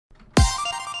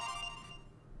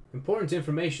Important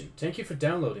information. Thank you for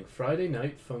downloading Friday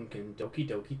Night Funkin' Doki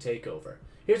Takeover.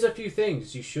 Here's a few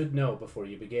things you should know before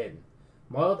you begin.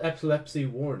 Mild epilepsy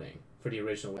warning for the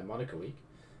original Monica Week.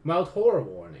 Mild horror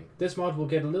warning. This mod will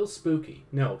get a little spooky.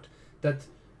 Note that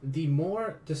the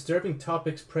more disturbing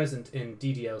topics present in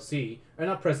DDLC are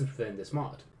not present within this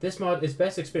mod. This mod is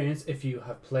best experienced if you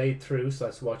have played through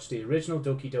 / watched the original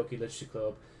Doki Literature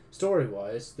Club.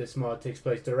 Story-wise, this mod takes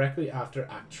place directly after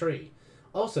Act 3.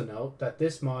 Also note that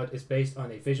this mod is based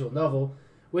on a visual novel,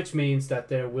 which means that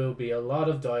there will be a lot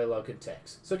of dialogue and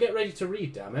text. So get ready to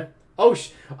read, damn it. Oh,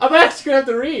 I'm actually gonna have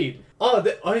to read! Oh,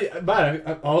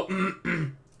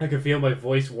 I can feel my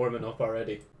voice warming up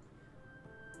already.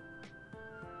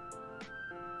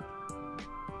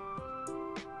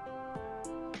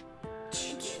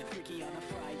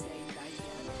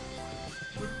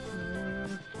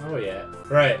 Oh yeah.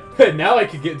 Right. Now I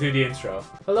can get through the intro.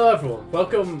 Hello everyone.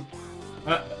 Welcome.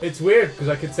 It's weird because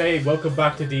I could say welcome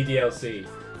back to DDLC.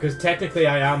 Because technically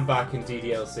I am back in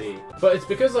DDLC. But it's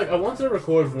because like I wanted to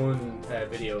record one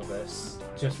video of this.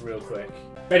 Just real quick.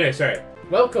 Anyway, sorry.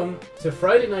 Welcome to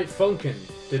Friday Night Funkin',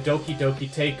 the Doki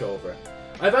Takeover.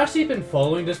 I've actually been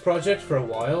following this project for a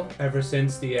while. Ever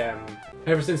since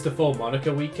the full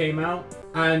Monica Week came out.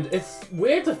 And it's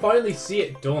weird to finally see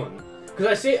it done.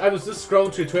 Because I was just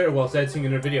scrolling through Twitter whilst editing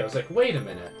in a video. I was like, wait a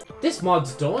minute, this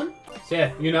mod's done? So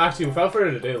yeah, you know, actually, without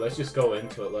further ado, let's just go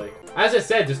into it. Like, as I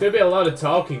said, there's gonna be a lot of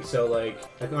talking, so like,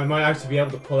 I might actually be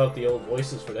able to pull out the old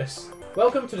voices for this.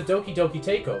 Welcome to the Doki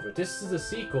Takeover. This is a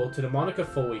sequel to the Monica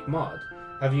Full Week mod.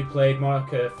 Have you played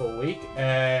Monica Full Week?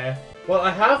 Well, I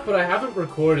have, but I haven't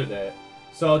recorded it.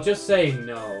 So I'll just say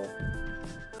no.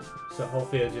 So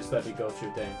hopefully it'll just let me go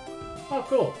through thing. Oh,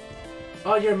 cool.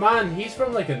 Oh, your man, he's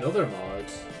from like another mod.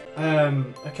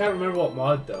 I can't remember what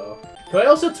mod though. Can I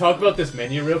also talk about this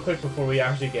menu real quick before we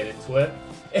actually get into it?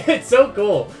 It's so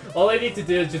cool. All I need to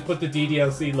do is just put the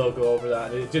DDLC logo over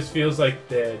that, and it just feels like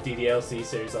the DDLC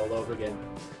series all over again.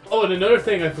 Oh, and another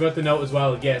thing I forgot to note as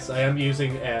well, yes, I am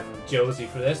using Josie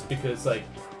for this because like,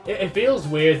 it feels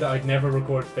weird that I'd never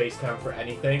record facecam for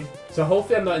anything. So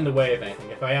hopefully I'm not in the way of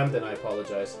anything. If I am, then I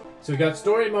apologize. So we got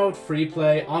story mode, free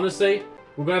play. Honestly,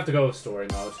 we're gonna have to go with story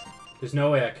mode. There's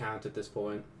no way I can't at this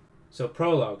point. So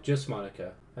prologue, just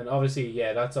Monica. And obviously,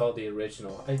 yeah, that's all the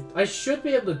original. I should be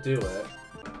able to do it.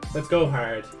 Let's go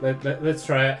hard. Let's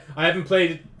try it. I haven't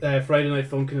played Friday Night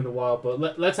Funkin' in a while,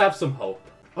 but let's have some hope.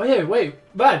 Oh yeah, wait,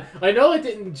 man, I know I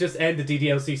didn't just end the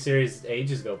DDLC series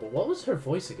ages ago, but what was her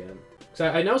voice again?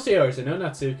 Because I know Sayori's, I know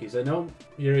Natsuki's, I know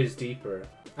Yuri's deeper.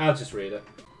 I'll just read it.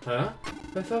 Huh?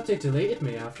 I thought they deleted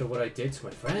me after what I did to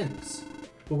my friends.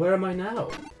 But where am I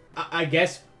now? I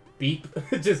guess beep.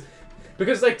 Just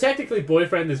because like technically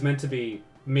boyfriend is meant to be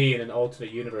me in an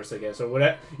alternate universe, I guess, or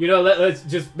whatever. You know, let's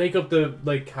just make up the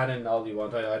like canon all you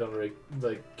want. I don't really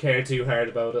like care too hard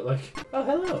about it. Like, oh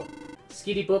hello,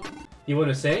 skitty boop. You want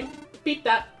to sing? Beat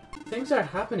that. Things are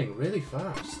happening really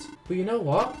fast. But you know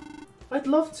what? I'd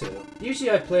love to.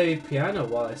 Usually I play piano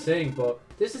while I sing, but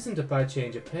this isn't a bad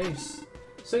change of pace.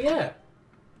 So yeah.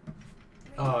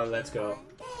 Oh, let's go.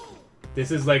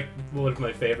 This is like one of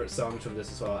my favorite songs from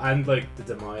this as well, and like the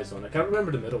Demise one. I can't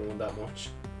remember the middle one that much.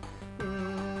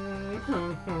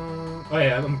 Oh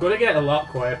yeah, I'm gonna get a lot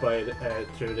quiet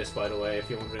through this, by the way, if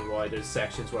you're wondering why there's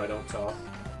sections where I don't talk.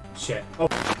 Shit. Oh,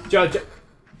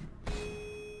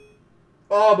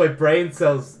 oh, my brain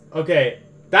cells. Okay,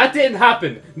 that didn't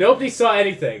happen. Nobody saw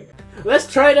anything. Let's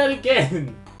try that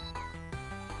again.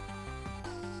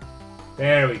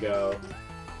 There we go.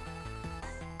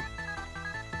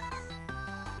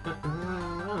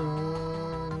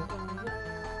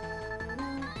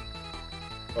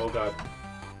 Oh god.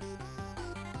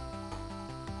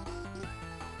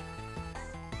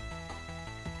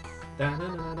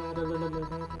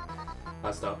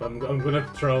 I'll stop. I'm gonna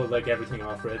throw like everything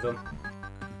off rhythm.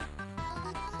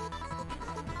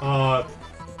 I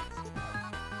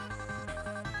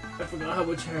forgot how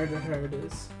much harder her it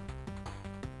is.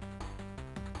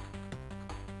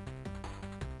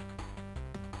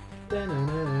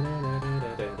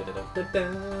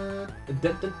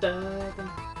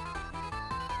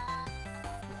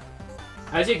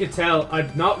 As you can tell, I'm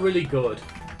not really good.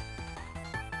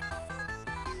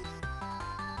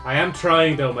 I am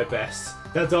trying though my best.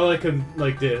 That's all I can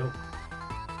like do.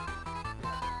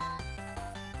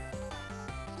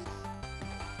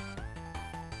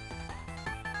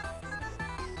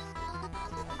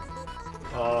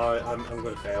 Oh, I'm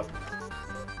gonna fail.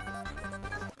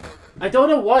 I don't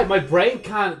know why, my brain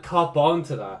can't cop on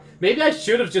to that. Maybe I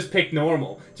should have just picked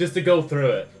normal, just to go through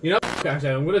it. You know,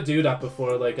 actually, I'm gonna do that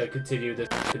before, like, I continue this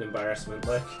embarrassment,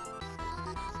 like.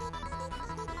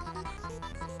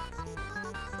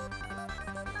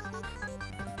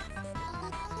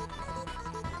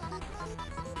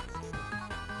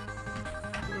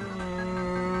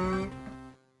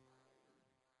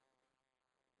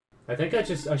 I think I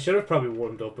should have probably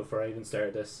warmed up before I even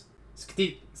started this.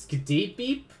 Skidee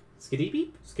beep? Skidee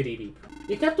beep? Skidee beep.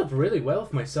 You kept up really well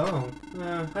with my song.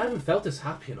 I haven't felt this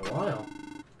happy in a while.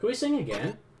 Can we sing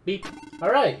again? Beep.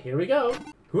 Alright, here we go.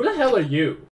 Who the hell are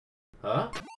you? Huh?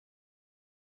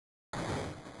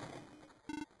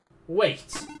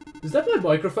 Wait. Is that my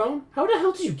microphone? How the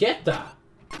hell did you get that?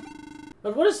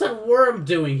 And what is that worm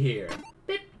doing here?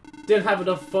 Beep. Didn't have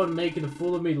enough fun making a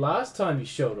fool of me last time you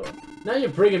showed up. Now you're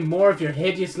bringing more of your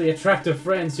hideously attractive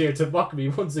friends here to mock me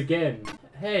once again.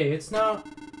 Hey, it's not...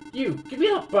 You, give me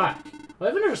that back. I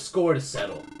have another score to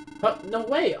settle. No,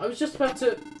 wait, I was just about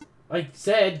to... I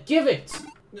said, give it!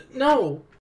 No!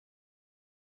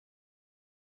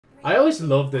 I always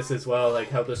love this as well, like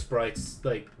how the sprites,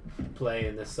 like, play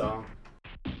in this song.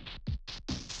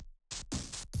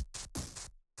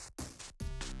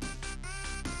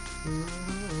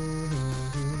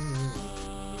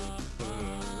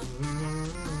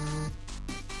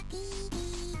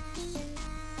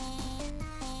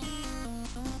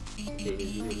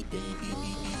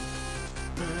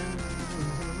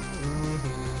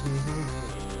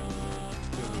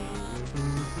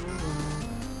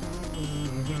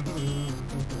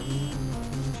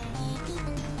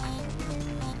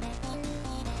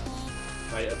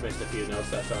 I've missed a few notes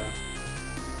that time.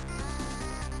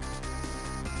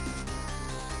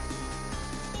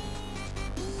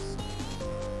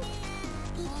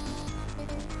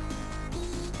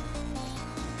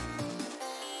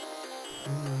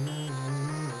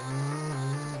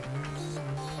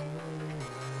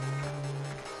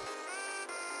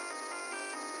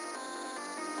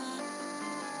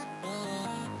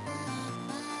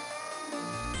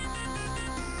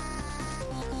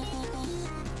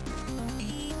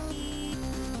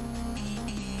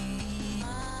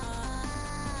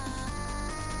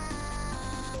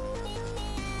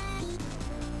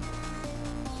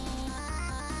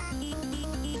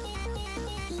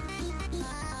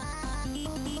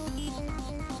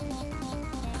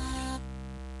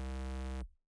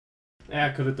 Yeah, I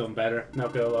could have done better,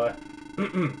 not gonna lie.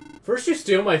 First you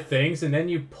steal my things and then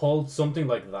you pulled something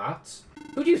like that?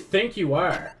 Who do you think you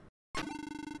are?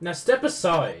 Now step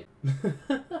aside.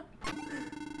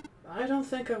 I don't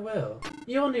think I will.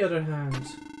 You on the other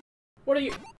hand. What are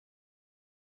you...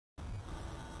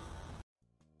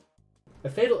 A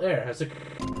fatal error has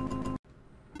occurred.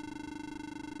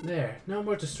 There, no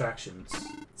more distractions.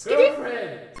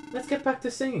 Girlfriend! Let's get back to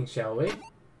singing, shall we?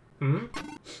 Hmm?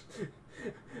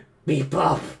 Beep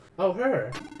up! Oh,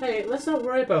 her. Hey, let's not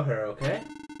worry about her, okay?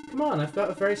 Come on, I've got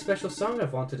a very special song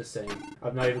I've wanted to sing.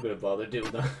 I'm not even gonna bother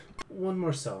doing that. One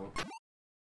more song.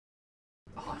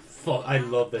 Oh, fuck, I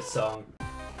love this song.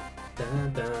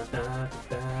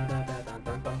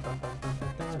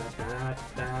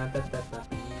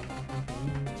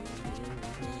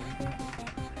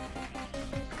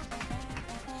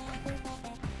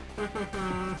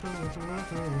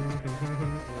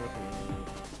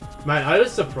 Man, I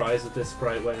was surprised at this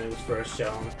sprite when it was first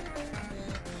shown.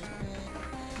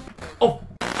 Oh!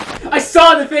 I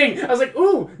saw the thing! I was like,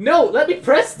 ooh, no, let me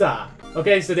press that!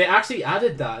 Okay, so they actually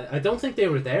added that. I don't think they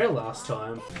were there last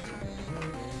time.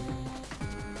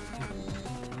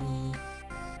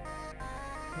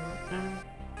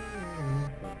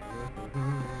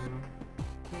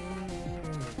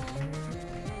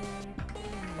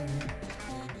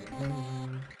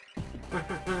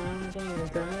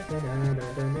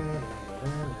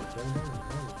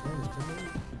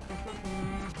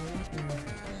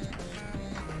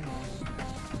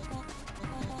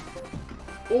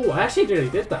 Oh, I actually nearly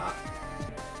did that.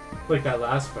 Like that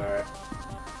last part.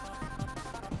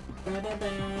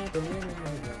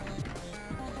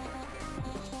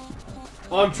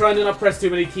 Oh, I'm trying to not press too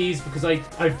many keys because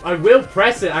I will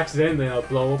press it accidentally and I'll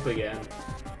blow up again.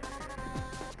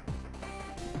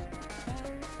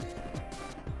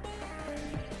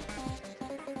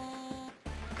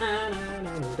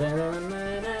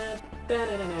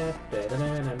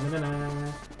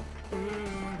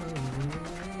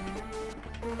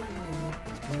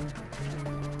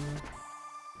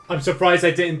 I'm surprised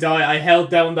I didn't die. I held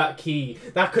down that key.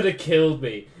 That could have killed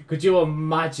me. Could you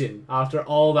imagine after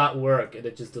all that work and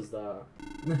it just does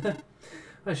that?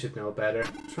 I should know better.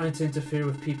 Trying to interfere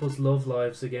with people's love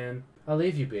lives again. I'll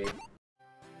leave you be.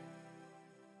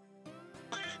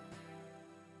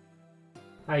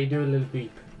 Ah, you do a little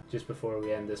beep just before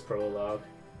we end this prologue.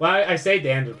 Well, I say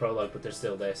the end of the prologue, but there's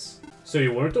still this. So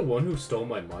you weren't the one who stole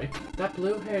my mic? That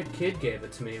blue-haired kid gave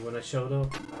it to me when I showed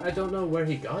up. I don't know where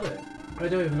he got it. I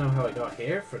don't even know how I got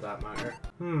here, for that matter.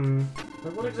 And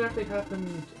what exactly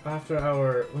happened after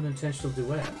our unintentional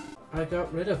duet? I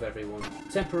got rid of everyone.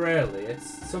 Temporarily,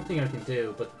 it's something I can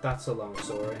do, but that's a long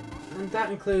story. And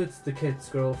that includes the kid's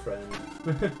girlfriend.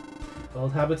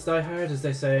 Old habits die hard, as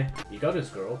they say. You got his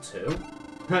girl, too?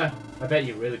 Ha! I bet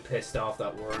you really pissed off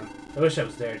that worm. I wish I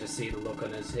was there to see the look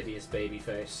on his hideous baby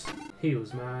face. He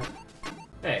was mad.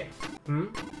 Hey,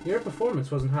 your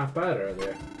performance wasn't half bad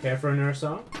earlier. Care for another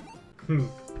song?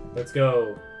 Let's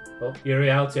go. Oh, your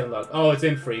reality unlocked. Oh, it's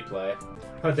in free play.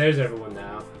 Oh, there's everyone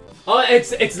now. Oh,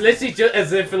 it's literally just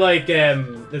as if like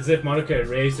as if Monica had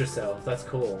raised herself. That's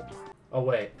cool. Oh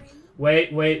wait.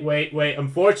 Wait.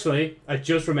 Unfortunately, I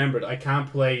just remembered I can't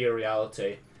play your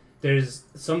reality. There's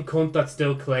some cunt that's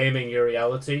still claiming your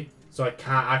reality, so I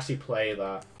can't actually play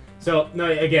that. So no,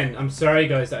 again, I'm sorry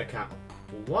guys that I can't.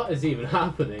 What is even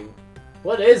happening?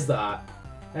 What is that?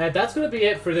 That's gonna be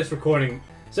it for this recording.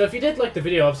 So if you did like the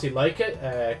video, obviously like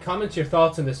it, comment your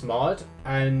thoughts on this mod,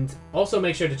 and also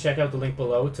make sure to check out the link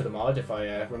below to the mod if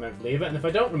I remember to leave it. And if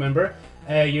I don't remember,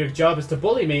 your job is to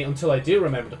bully me until I do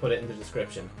remember to put it in the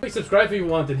description. Please subscribe if you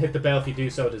want and hit the bell if you do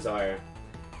so desire.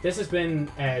 This has been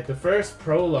the first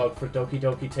prologue for Doki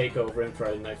Takeover in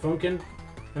Friday Night Funkin',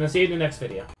 and I'll see you in the next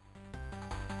video.